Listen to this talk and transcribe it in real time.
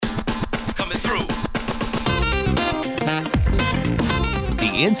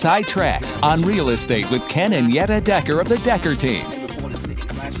The Inside Track on real estate with Ken and Yetta Decker of the Decker Team.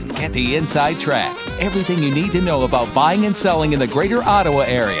 Get the Inside Track. Everything you need to know about buying and selling in the Greater Ottawa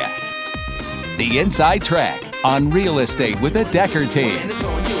area. The Inside Track on real estate with the Decker Team.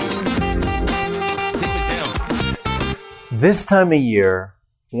 This time of year,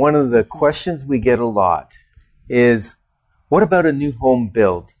 one of the questions we get a lot is, what about a new home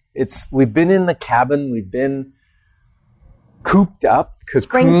build? We've been in the cabin, we've been cooped up, cocooned.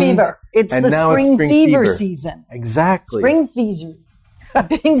 Spring fever. It's and the now spring it's fever season. Exactly. Spring fever.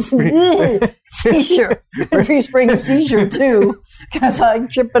 Seizure. Every spring seizure too, because I'm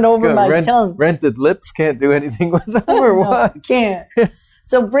tripping over my tongue. Rented lips, can't do anything with them or what? Can't.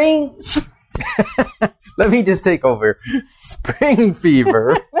 So let me just take over. Spring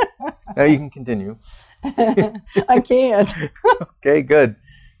fever. Now you can continue. I can't. Okay, good.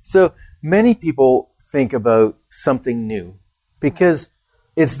 So many people think about something new because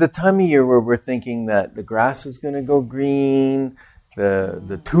it's the time of year where we're thinking that the grass is going to go green,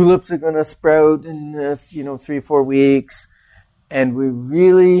 the tulips are going to sprout in 3-4 weeks, and we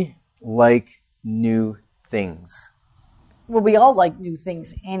really like new things. Well, we all like new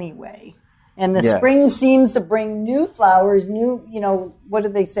things anyway. And the spring seems to bring new flowers, what do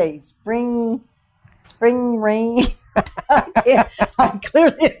they say? Spring rain. I'm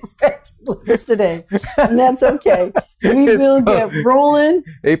clearly affected lips today, and that's okay. We will get rolling.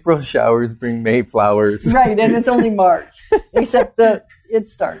 April showers bring May flowers. Right, and it's only March, except it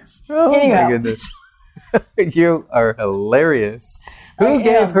starts. Oh, anyhow. My goodness. You are hilarious. Who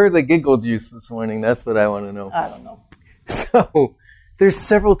gave her the giggle juice this morning? That's what I want to know. I don't know. So there's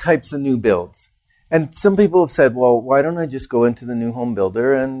several types of new builds. And some people have said, well, why don't I just go into the new home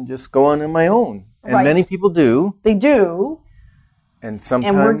builder and just go on my own? And many people do. They do. And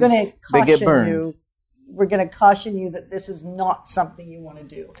sometimes they get burned. We're going to caution you that this is not something you want to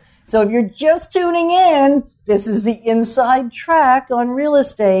do. So if you're just tuning in, this is the Inside Track on real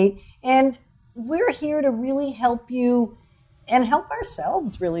estate. And we're here to really help you and help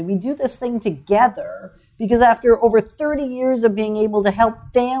ourselves, really. We do this thing together because after over 30 years of being able to help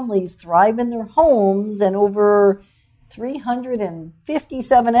families thrive in their homes and over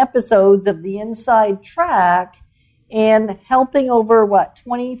 357 episodes of the Inside Track and helping over,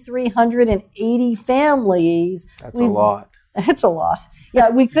 2,380 families. That's a lot. It's a lot. Yeah,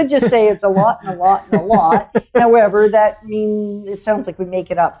 we could just say it's a lot and a lot and a lot. However, that means it sounds like we make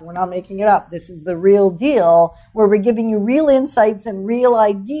it up. We're not making it up. This is the real deal where we're giving you real insights and real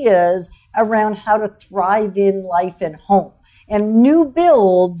ideas around how to thrive in life and home. And new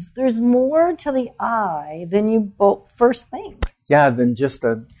builds, there's more to the eye than you both first think. Yeah, than just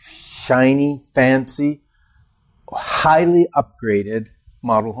a shiny, fancy, highly upgraded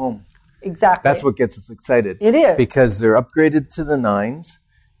model home. Exactly. That's what gets us excited. It is. Because they're upgraded to the nines.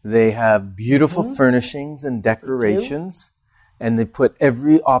 They have beautiful furnishings and decorations. And they put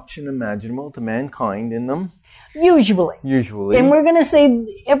every option imaginable to mankind in them. Usually. And we're going to say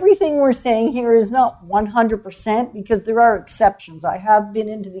everything we're saying here is not 100% because there are exceptions. I have been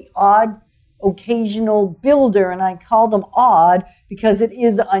into the odd occasional builder, and I call them odd because it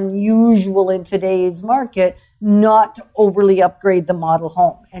is unusual in today's market not to overly upgrade the model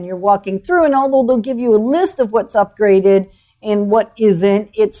home. And you're walking through, and although they'll give you a list of what's upgraded and what isn't,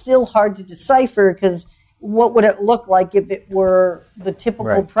 it's still hard to decipher because what would it look like if it were the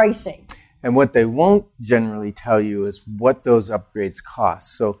typical pricing? And what they won't generally tell you is what those upgrades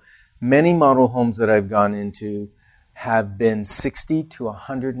cost. So many model homes that I've gone into have been $60,000 to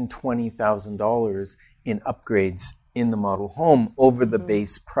 $120,000 in upgrades in the model home over the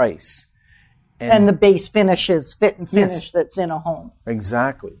base price. And the base finishes, fit and finish that's in a home.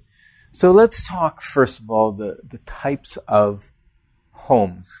 Exactly. So let's talk, first of all, the types of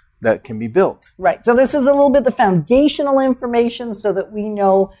homes that can be built. Right. So this is a little bit the foundational information so that we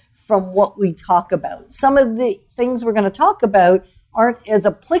know from what we talk about. Some of the things we're going to talk about aren't as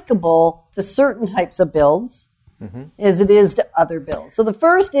applicable to certain types of builds as it is to other builds. So the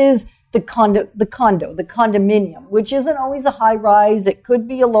first is the condominium, which isn't always a high rise. It could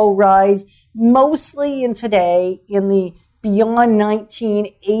be a low rise. Mostly in today, in the beyond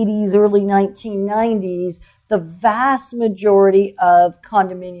 1980s, early 1990s, the vast majority of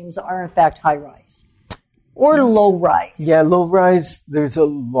condominiums are in fact high rise. Or low rise. Yeah, low rise, there's a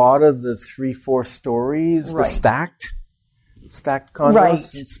lot of the 3-4 stories, the stacked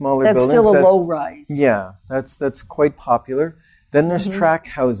condos and smaller buildings. That's still a low rise. Yeah, that's quite popular. Then there's tract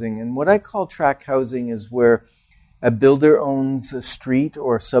housing. And what I call tract housing is where a builder owns a street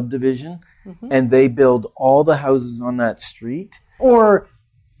or a subdivision and they build all the houses on that street. Or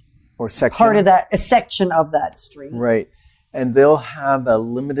section. Part of that, a section of that street. Right. and they'll have a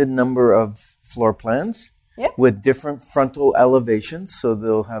limited number of floor plans Yep. with different frontal elevations. So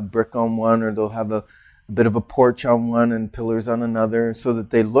they'll have brick on one, or they'll have a bit of a porch on one and pillars on another, so that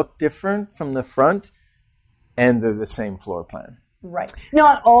they look different from the front, and they're the same floor plan. Right.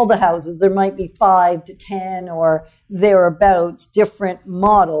 Not all the houses. There might be 5 to 10 or thereabouts, different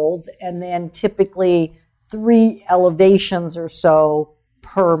models, and then typically 3 elevations or so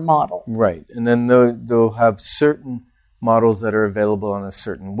per model. Right. And then they'll have certain models that are available on a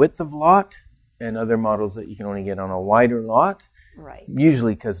certain width of lot, and other models that you can only get on a wider lot, Right.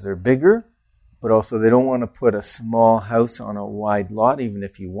 usually because they're bigger, but also they don't want to put a small house on a wide lot, even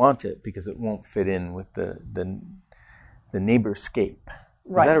if you want it, because it won't fit in with the neighborscape.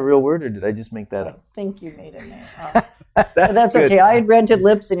 Right. Is that a real word, or did I just make that I up? think you made it now. That's okay. good. I had rented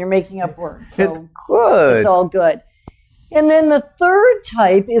lips and you're making up words. So It's good. it's all good. And then the third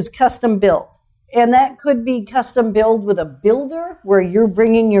type is custom build. And that could be custom build with a builder where you're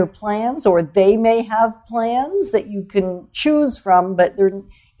bringing your plans, or they may have plans that you can choose from, but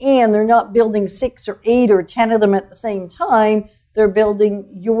they're not building 6 or 8 or 10 of them at the same time. They're building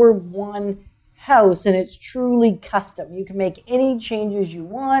your one house, and it's truly custom. You can make any changes you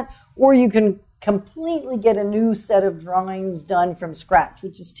want, or you can completely get a new set of drawings done from scratch,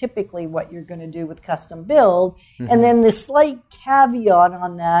 which is typically what you're going to do with custom build. And then the slight caveat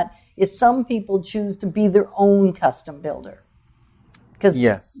on that is some people choose to be their own custom builder. Because,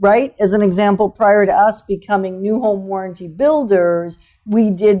 Yes. right, as an example, prior to us becoming new home warranty builders, we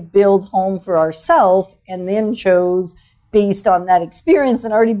did build home for ourselves and then chose, based on that experience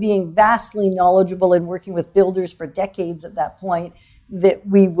and already being vastly knowledgeable in working with builders for decades at that point, that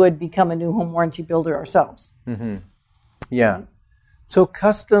we would become a new home warranty builder ourselves. Yeah. So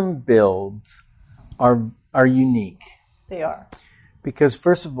custom builds are unique, They are. because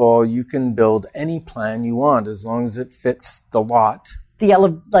first of all, you can build any plan you want as long as it fits the lot The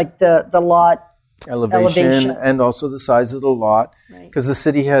lot. elevation and also the size of the lot, Right. because the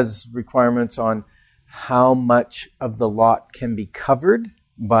city has requirements on how much of the lot can be covered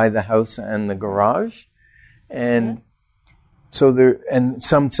by the house and the garage. And so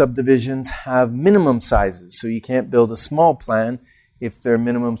some subdivisions have minimum sizes, so you can't build a small plan if their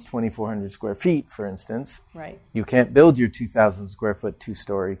minimum's 2,400 square feet, for instance. Right. You can't build your 2,000 square foot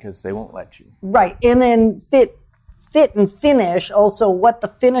 2-story because they won't let you. Right. And then fit and finish, also what the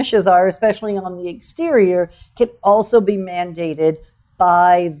finishes are, especially on the exterior, can also be mandated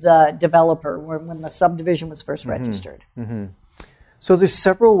by the developer when the subdivision was first registered. So there's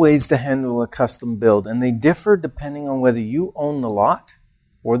several ways to handle a custom build, and they differ depending on whether you own the lot,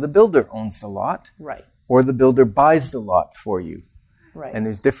 or the builder owns the lot, Right. or the builder buys the lot for you. Right. And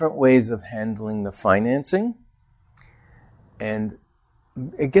there's different ways of handling the financing, and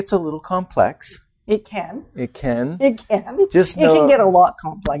it gets a little complex. It can. It can. It can. Just it can know- get a lot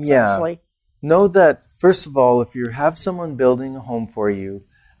complex, Yeah. actually. Know that, first of all, if you have someone building a home for you,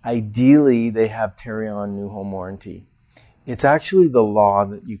 ideally they have Tarion New Home Warranty. It's actually the law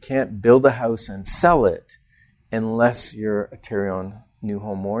that you can't build a house and sell it unless you're a Tarion New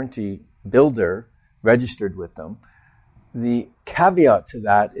Home Warranty builder registered with them. The caveat to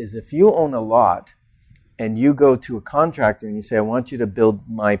that is if you own a lot and you go to a contractor and you say, I want you to build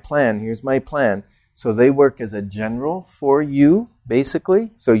my plan, here's my plan. So they work as a general for you,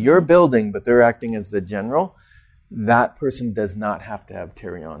 basically. So you're building, but they're acting as the general. That person does not have to have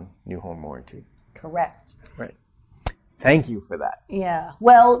Tarion New Home Warranty. Correct. Right. Thank you for that. Yeah.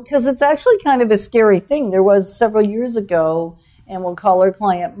 Well, because it's actually kind of a scary thing. There was several years ago, and we'll call our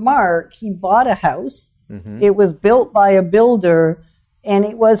client Mark, he bought a house. It was built by a builder, and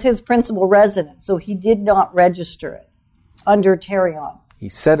it was his principal residence. So he did not register it under Tarion. He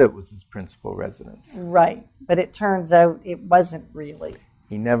said it was his principal residence. Right. But it turns out it wasn't really.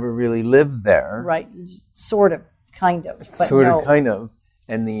 He never really lived there. Right. Sort of, kind of. But Sort no. of, kind of.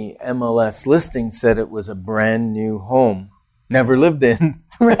 And the MLS listing said it was a brand new home, never lived in,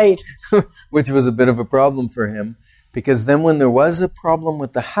 Right. which was a bit of a problem for him. Because then when there was a problem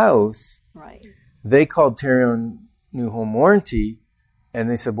with the house, Right. they called Tarion New Home Warranty, and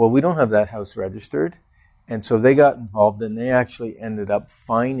they said, well, we don't have that house registered. And so they got involved, and they actually ended up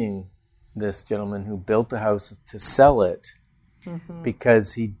fining this gentleman who built the house to sell it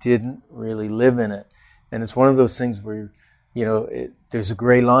because he didn't really live in it. And it's one of those things where, there's a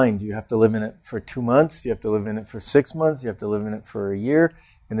gray line. Do you have to live in it for 2 months? Do you have to live in it for 6 months? Do you have to live in it for a year?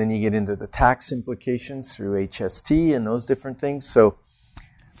 And then you get into the tax implications through HST and those different things. So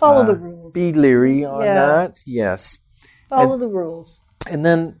Follow the rules. be leery on Yeah. that. Yes. Follow the rules. And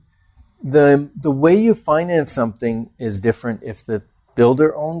then the way you finance something is different if the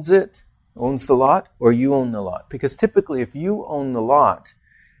builder owns it owns the lot or you own the lot. Because typically if you own the lot,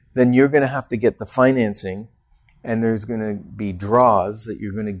 then you're going to have to get the financing, and there's going to be draws that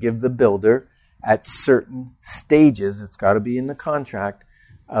you're going to give the builder at certain stages. It's got to be in the contract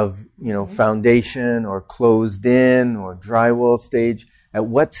of, foundation or closed in or drywall stage. At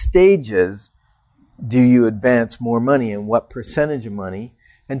what stages do you advance more money and what percentage of money?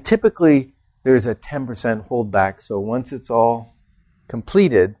 And typically there's a 10% holdback. So once it's all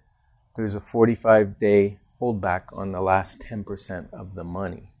completed, there's a 45-day holdback on the last 10% of the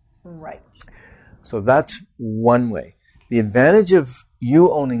money. Right. So that's one way. The advantage of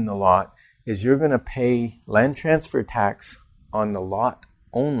you owning the lot is you're going to pay land transfer tax on the lot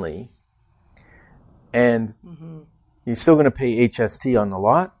only, and you're still going to pay HST on the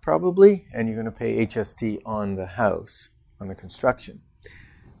lot probably, and you're going to pay HST on the house, on the construction.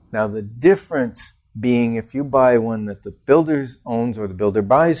 Now the difference being if you buy one that the builder owns or the builder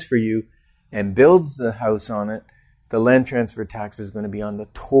buys for you and builds the house on it, the land transfer tax is going to be on the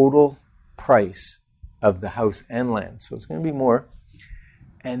total price of the house and land. So it's going to be more.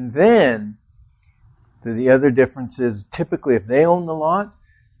 And then the other difference is typically if they own the lot,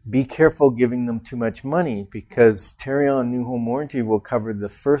 be careful giving them too much money, because Tarion New Home Warranty will cover the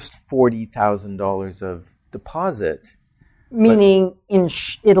first $40,000 of deposit. Meaning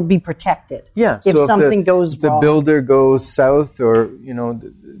it'll be protected. Yeah. If so something goes wrong. The builder goes south or,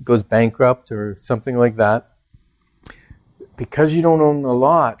 goes bankrupt or something like that. Because you don't own the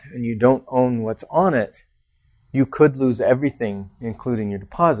lot and you don't own what's on it, you could lose everything, including your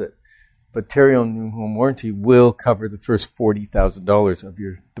deposit. But Tarion New Home Warranty will cover the first $40,000 of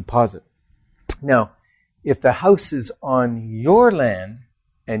your deposit. Now, if the house is on your land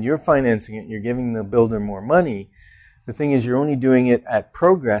and you're financing it, you're giving the builder more money, the thing is you're only doing it at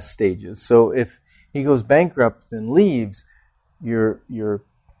progress stages. So if he goes bankrupt and leaves, your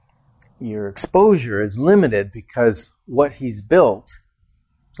exposure is limited, because what he's built,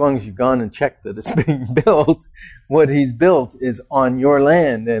 as long as you've gone and checked that it's being built, what he's built is on your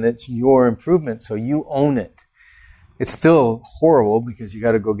land and it's your improvement, so you own it. It's still horrible because you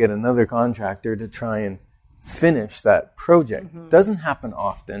got to go get another contractor to try and finish that project. Doesn't happen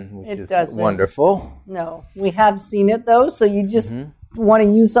often, which is wonderful. No, we have seen it though, so you just want to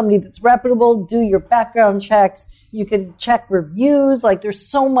use somebody that's reputable, do your background checks, you can check reviews, like there's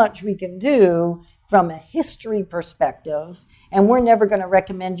so much we can do from a history perspective, and we're never going to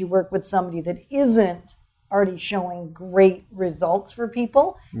recommend you work with somebody that isn't already showing great results for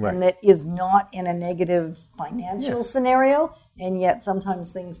people, and that is not in a negative financial scenario, and yet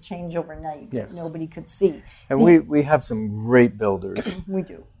sometimes things change overnight that nobody could see. And we have some great builders. We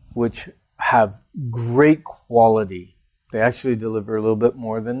do. Which have great quality. They actually deliver a little bit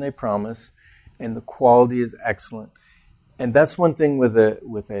more than they promise, and the quality is excellent. And that's one thing with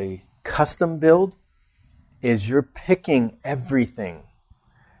a custom build, is you're picking everything.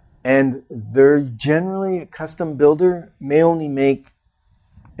 And they're generally, a custom builder may only make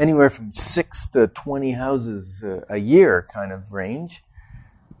anywhere from 6 to 20 houses a year kind of range.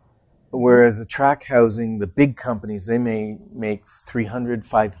 Whereas a tract housing, the big companies, they may make 300,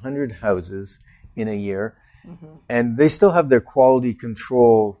 500 houses in a year. And they still have their quality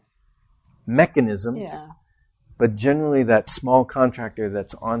control mechanisms. But generally that small contractor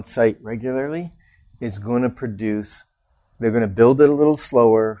that's on site regularly is going to produce, they're going to build it a little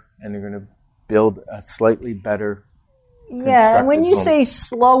slower, and they're going to build a slightly better and when you say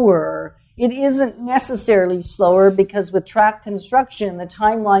slower, it isn't necessarily slower, because with tract construction, the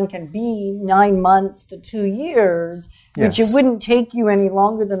timeline can be 9 months to 2 years, which it wouldn't take you any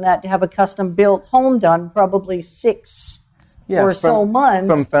longer than that to have a custom built home done, probably 6 or so months.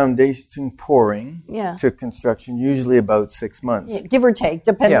 From foundation pouring to construction, usually about 6 months. Give or take,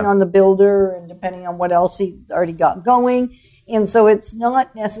 depending on the builder and depending on what else he's already got going. And so it's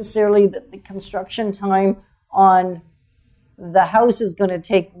not necessarily that the construction time on the house is going to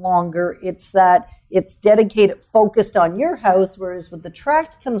take longer. It's that it's dedicated, focused on your house, whereas with the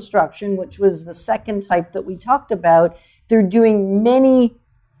tract construction, which was the second type that we talked about, they're doing many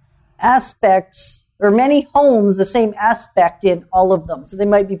aspects or many homes, the same aspect in all of them. So they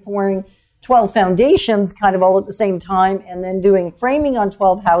might be pouring 12 foundations kind of all at the same time, and then doing framing on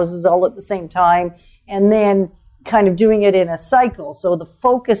 12 houses all at the same time, and then kind of doing it in a cycle. So the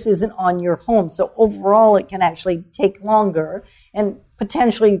focus isn't on your home. So overall, it can actually take longer, and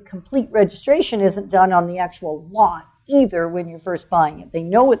potentially complete registration isn't done on the actual lot either when you're first buying it. They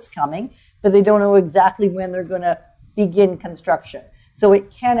know it's coming, but they don't know exactly when they're going to begin construction. So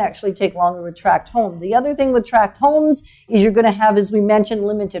it can actually take longer with tract homes. The other thing with tract homes is you're going to have, as we mentioned,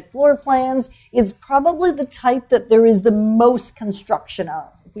 limited floor plans. It's probably the type that there is the most construction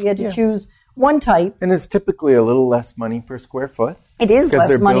of. If we had to choose one type. And it's typically a little less money per square foot. It is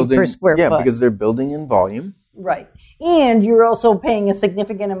less money per square foot. Yeah, because they're building in volume. Right. And you're also paying a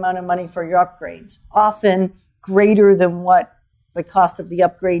significant amount of money for your upgrades, often greater than what the cost of the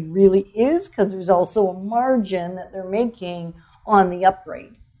upgrade really is, because there's also a margin that they're making on the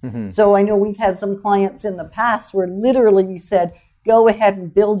upgrade. So I know we've had some clients in the past where literally we said, go ahead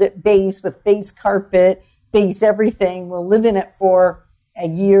and build it base with base carpet, base everything. We'll live in it for a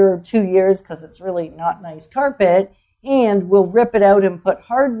year or 2 years because it's really not nice carpet, and we'll rip it out and put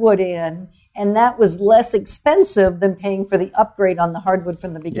hardwood in. And that was less expensive than paying for the upgrade on the hardwood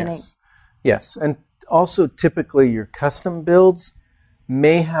from the beginning. Yes. And also typically your custom builds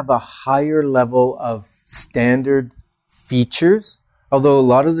may have a higher level of standard features. Although a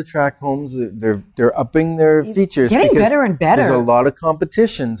lot of the tract homes, they're upping their features. Getting because better and better. There's a lot of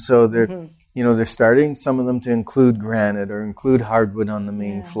competition. So they're starting some of them to include granite or include hardwood on the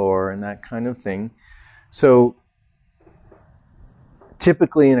main floor and that kind of thing. So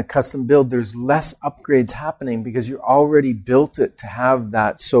typically in a custom build, there's less upgrades happening because you already built it to have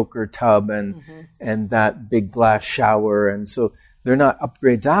that soaker tub and that big glass shower. And so they're not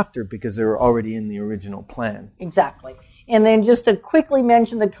upgrades after because they were already in the original plan. Exactly. And then just to quickly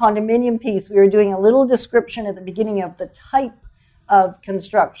mention the condominium piece, we were doing a little description at the beginning of the type of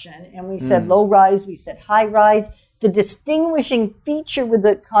construction. And we said low rise, we said high rise. The distinguishing feature with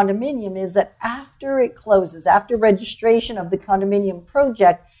the condominium is that after it closes, after registration of the condominium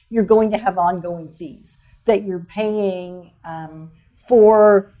project, you're going to have ongoing fees that you're paying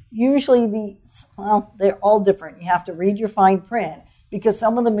for. Usually they're all different. You have to read your fine print, because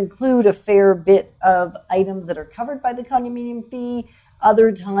some of them include a fair bit of items that are covered by the condominium fee.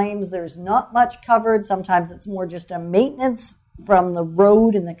 Other times there's not much covered. Sometimes it's more just a maintenance from the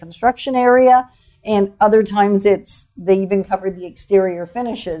road and the construction area. And other times they even cover the exterior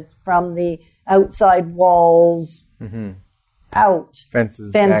finishes from the outside walls out.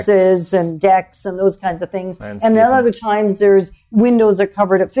 Fences decks. And decks and those kinds of things. And then other times there's windows are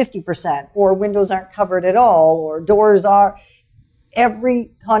covered at 50%, or windows aren't covered at all, or doors are.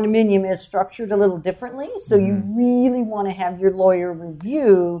 Every condominium is structured a little differently, so you really want to have your lawyer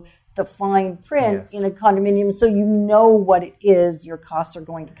review the fine print in a condominium so you know what it is your costs are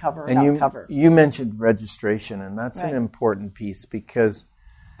going to cover or not cover. You mentioned registration, and that's an important piece, because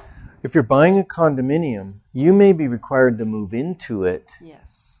if you're buying a condominium, you may be required to move into it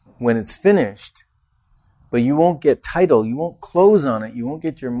when it's finished, but you won't get title, you won't close on it, you won't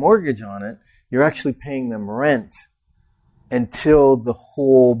get your mortgage on it. You're actually paying them rent until the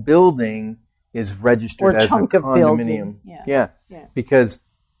whole building is registered as a condominium. Because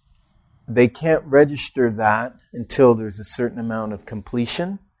they can't register that until there's a certain amount of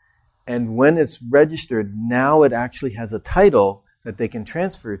completion. And when it's registered, now it actually has a title that they can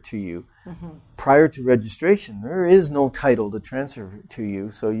transfer to you. Prior to registration, there is no title to transfer to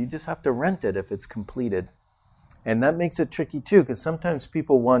you, so you just have to rent it if it's completed. And that makes it tricky too, because sometimes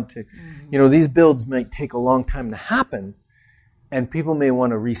people want to, these builds might take a long time to happen, and people may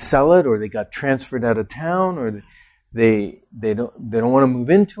want to resell it, or they got transferred out of town, or they don't want to move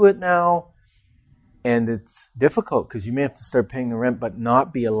into it now. And it's difficult because you may have to start paying the rent but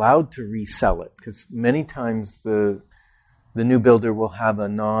not be allowed to resell it, because many times the new builder will have a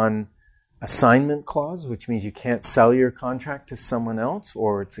non-assignment clause, which means you can't sell your contract to someone else,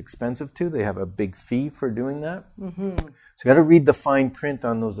 or it's expensive to. They have a big fee for doing that. So you got to read the fine print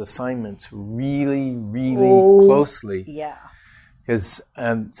on those assignments really, really closely. Because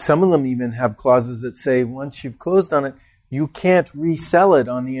some of them even have clauses that say once you've closed on it, you can't resell it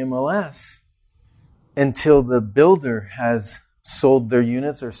on the MLS until the builder has sold their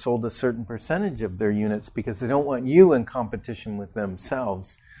units or sold a certain percentage of their units, because they don't want you in competition with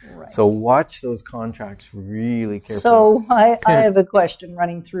themselves. So watch those contracts really carefully. So I have a question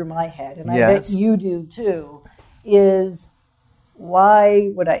running through my head, and I bet you do too, is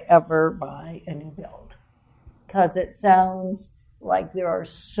why would I ever buy a new build? Because it sounds like there are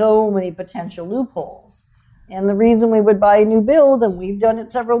so many potential loopholes. And the reason we would buy a new build, and we've done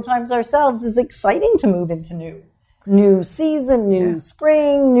it several times ourselves, is exciting to move into new season, new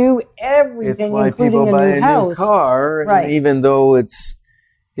spring, new everything, including a new house. It's why people buy a new car, and even though it's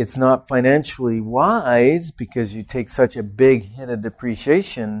not financially wise because you take such a big hit of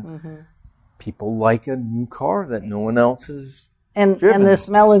depreciation, people like a new car that no one else has driven. And the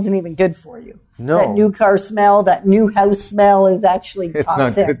smell isn't even good for you. No. That new car smell, that new house smell is actually toxic.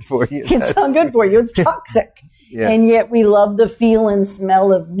 It's not good for you. It's not good for you. It's toxic. And yet we love the feel and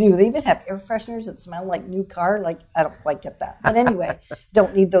smell of new. They even have air fresheners that smell like new car. Like, I don't quite get that. But anyway,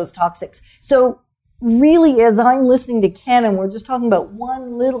 don't need those toxics. So really, as I'm listening to Ken, and we're just talking about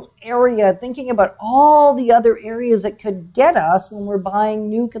one little area, thinking about all the other areas that could get us when we're buying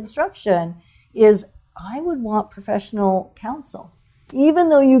new construction, is I would want professional counsel. Even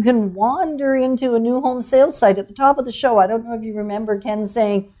though you can wander into a new home sales site at the top of the show, I don't know if you remember Ken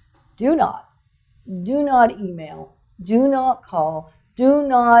saying, do not email, do not call, do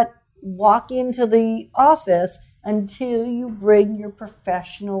not walk into the office until you bring your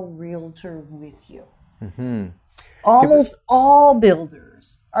professional realtor with you. Mm-hmm. Almost all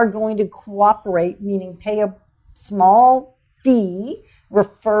builders are going to cooperate, meaning pay a small fee.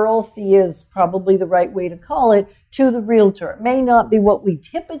 Referral fee is probably the right way to call it, to the realtor. It may not be what we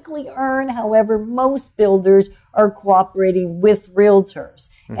typically earn. However, most builders are cooperating with realtors.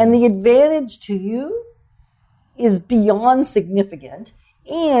 Mm-hmm. And the advantage to you is beyond significant.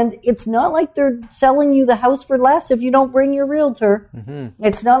 And it's not like they're selling you the house for less if you don't bring your realtor. Mm-hmm.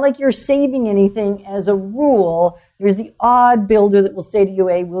 It's not like you're saving anything as a rule. There's the odd builder that will say to you,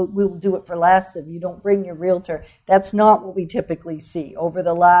 hey, we'll do it for less if you don't bring your realtor. That's not what we typically see. Over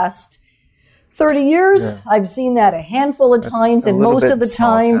the last 30 years, I've seen that a handful of times, and most of the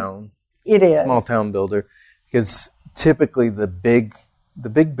time, it is. Small town builder. Because typically the big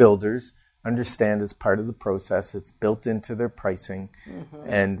builders understand it's part of the process. It's built into their pricing,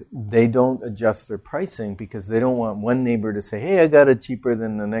 and they don't adjust their pricing because they don't want one neighbor to say, hey, I got it cheaper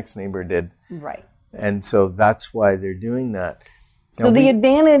than the next neighbor did. Right. And so that's why they're doing that. Now, so the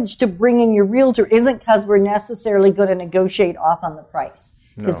advantage to bringing your realtor isn't because we're necessarily going to negotiate off on the price.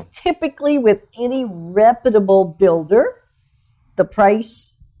 Because typically with any reputable builder, the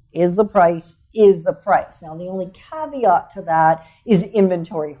price is the price is the price. Now, the only caveat to that is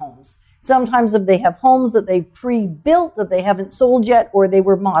inventory homes. Sometimes if they have homes that they pre-built that they haven't sold yet, or they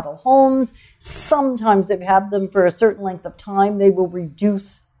were model homes, sometimes if you have them for a certain length of time, they will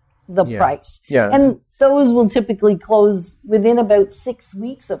reduce the price. Yeah. And those will typically close within about 6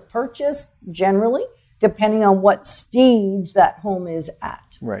 weeks of purchase, generally, depending on what stage that home is at.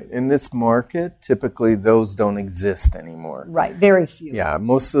 Right. In this market, typically those don't exist anymore. Right. Very few. Yeah.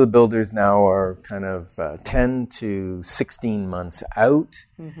 Most of the builders now are kind of 10 to 16 months out.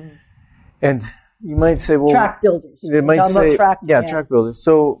 Mm-hmm. And you might say, well... Track builders. They might say, track builders.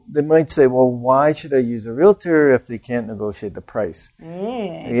 So they might say, well, why should I use a realtor if they can't negotiate the price?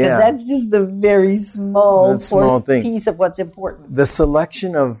 Because that's just the very small piece of what's important. The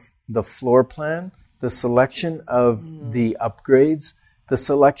selection of the floor plan, the selection of the upgrades, the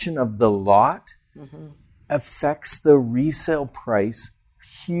selection of the lot affects the resale price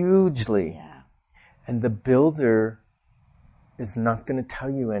hugely. Yeah. And the builder is not going to tell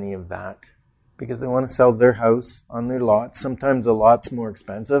you any of that because they want to sell their house on their lot. Sometimes the lot's more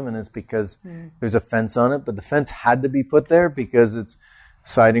expensive, and it's because there's a fence on it, but the fence had to be put there because it's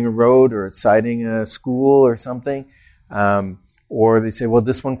siding a road or it's siding a school or something. Or they say, well,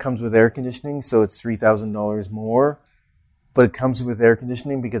 this one comes with air conditioning, so it's $3,000 more, but it comes with air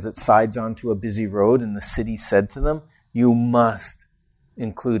conditioning because it sides onto a busy road, and the city said to them, you must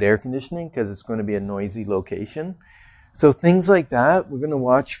include air conditioning because it's going to be a noisy location. So things like that, we're going to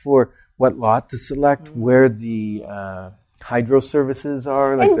watch for what lot to select, where the hydro services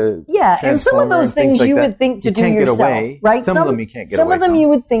are, like and some of those things you would think to do yourself, right? Some of them you can't get away from. Some of them you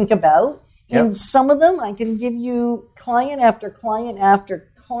would think about, and some of them I can give you client after client after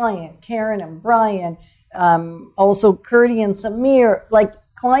client, Karen and Brian, also Curdy and Samir, like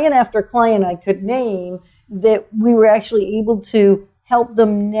client after client I could name that we were actually able to help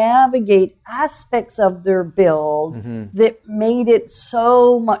them navigate aspects of their build that made it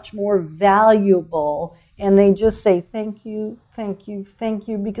so much more valuable. And they just say, thank you, thank you, thank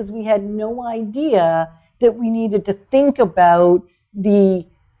you, because we had no idea that we needed to think about the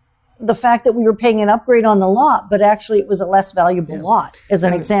fact that we were paying an upgrade on the lot, but actually it was a less valuable lot, as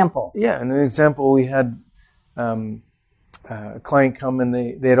an example. Yeah, and an example, we had a client come and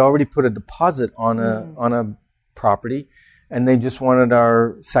they had already put a deposit on a property, and they just wanted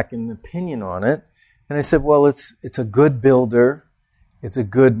our second opinion on it. And I said, well, it's a good builder. It's a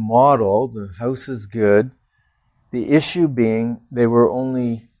good model. The house is good. The issue being they were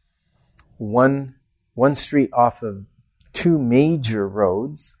only one street off of two major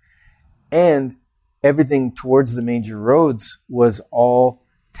roads, and everything towards the major roads was all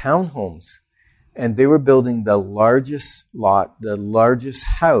townhomes. And they were building the largest lot, the largest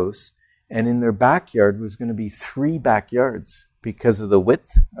house, and in their backyard was going to be 3 backyards because of the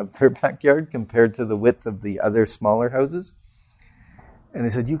width of their backyard compared to the width of the other smaller houses. And I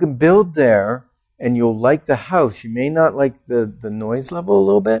said, you can build there and you'll like the house. You may not like the noise level a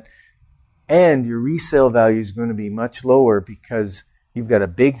little bit, and your resale value is going to be much lower because you've got a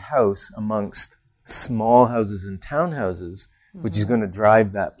big house amongst small houses and townhouses, which is going to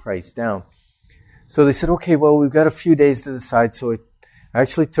drive that price down. So they said, okay, well, we've got a few days to decide. So I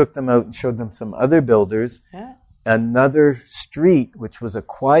actually took them out and showed them some other builders. Yeah. Another street, which was a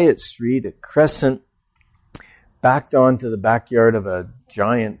quiet street, a crescent, backed onto the backyard of a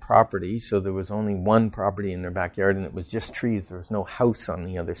giant property. So there was only one property in their backyard, and it was just trees. There was no house on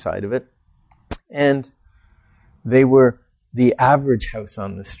the other side of it. And they were the average house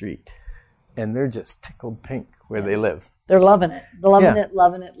on the street. And they're just tickled pink where they live. They're loving it.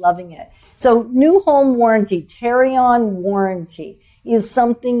 Loving it. So new home warranty, Tarion warranty, is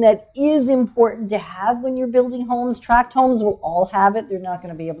something that is important to have when you're building homes. Tract homes will all have it. They're not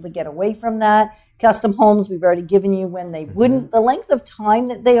going to be able to get away from that. Custom homes, we've already given you when they wouldn't. The length of time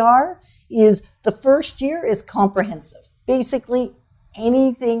that they are is the first year is comprehensive. Basically,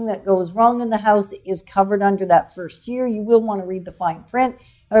 anything that goes wrong in the house is covered under that first year. You will want to read the fine print.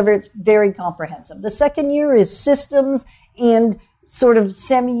 However, it's very comprehensive. The second year is systems and sort of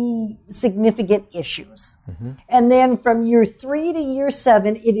semi-significant issues. And then from year 3 to year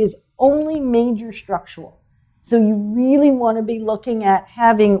 7, it is only major structural. So you really want to be looking at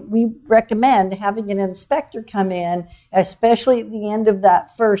we recommend having an inspector come in, especially at the end of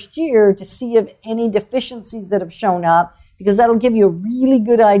that first year, to see if any deficiencies that have shown up, because that'll give you a really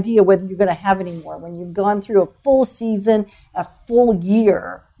good idea whether you're going to have any more. When you've gone through a full season, a full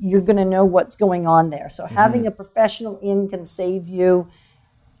year, you're going to know what's going on there. So having a professional in can save you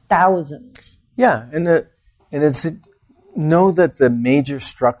thousands. Yeah, and it's know that the major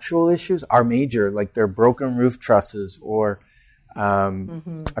structural issues are major, like they're broken roof trusses or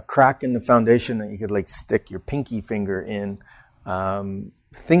a crack in the foundation that you could like stick your pinky finger in,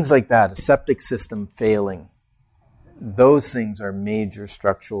 things like that, a septic system failing. Those things are major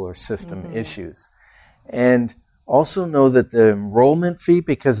structural or system issues. And also know that the enrollment fee,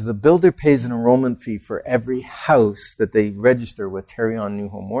 because the builder pays an enrollment fee for every house that they register with Tarion New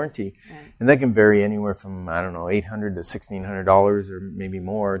Home Warranty, and that can vary anywhere from, I don't know, $800 to $1,600 or maybe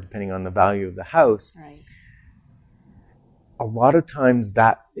more, depending on the value of the house. Right. A lot of times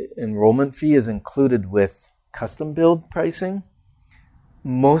that enrollment fee is included with custom build pricing.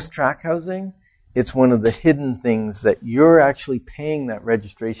 Most tract housing, it's one of the hidden things that you're actually paying that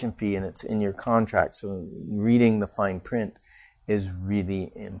registration fee, and it's in your contract. So reading the fine print is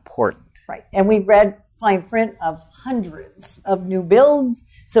really important. Right. And we've read fine print of hundreds of new builds,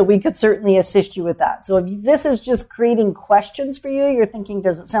 so we could certainly assist you with that. So if this is just creating questions for you, you're thinking,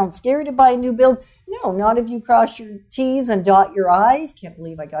 does it sound scary to buy a new build? No, not if you cross your T's and dot your I's. Can't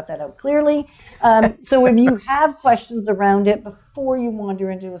believe I got that out clearly. So if you have questions around it before you wander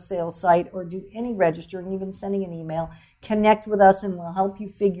into a sales site or do any registering, even sending an email, connect with us and we'll help you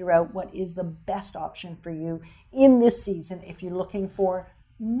figure out what is the best option for you in this season if you're looking for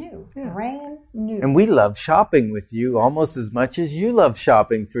brand new. And we love shopping with you almost as much as you love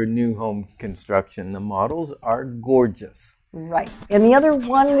shopping for new home construction. The models are gorgeous. Right. And the other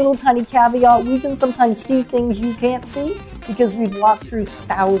one little tiny caveat, we can sometimes see things you can't see because we've walked through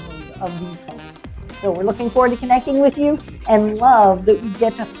thousands of these homes. So we're looking forward to connecting with you and love that we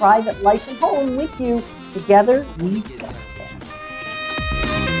get to thrive at life and home with you. Together, we go.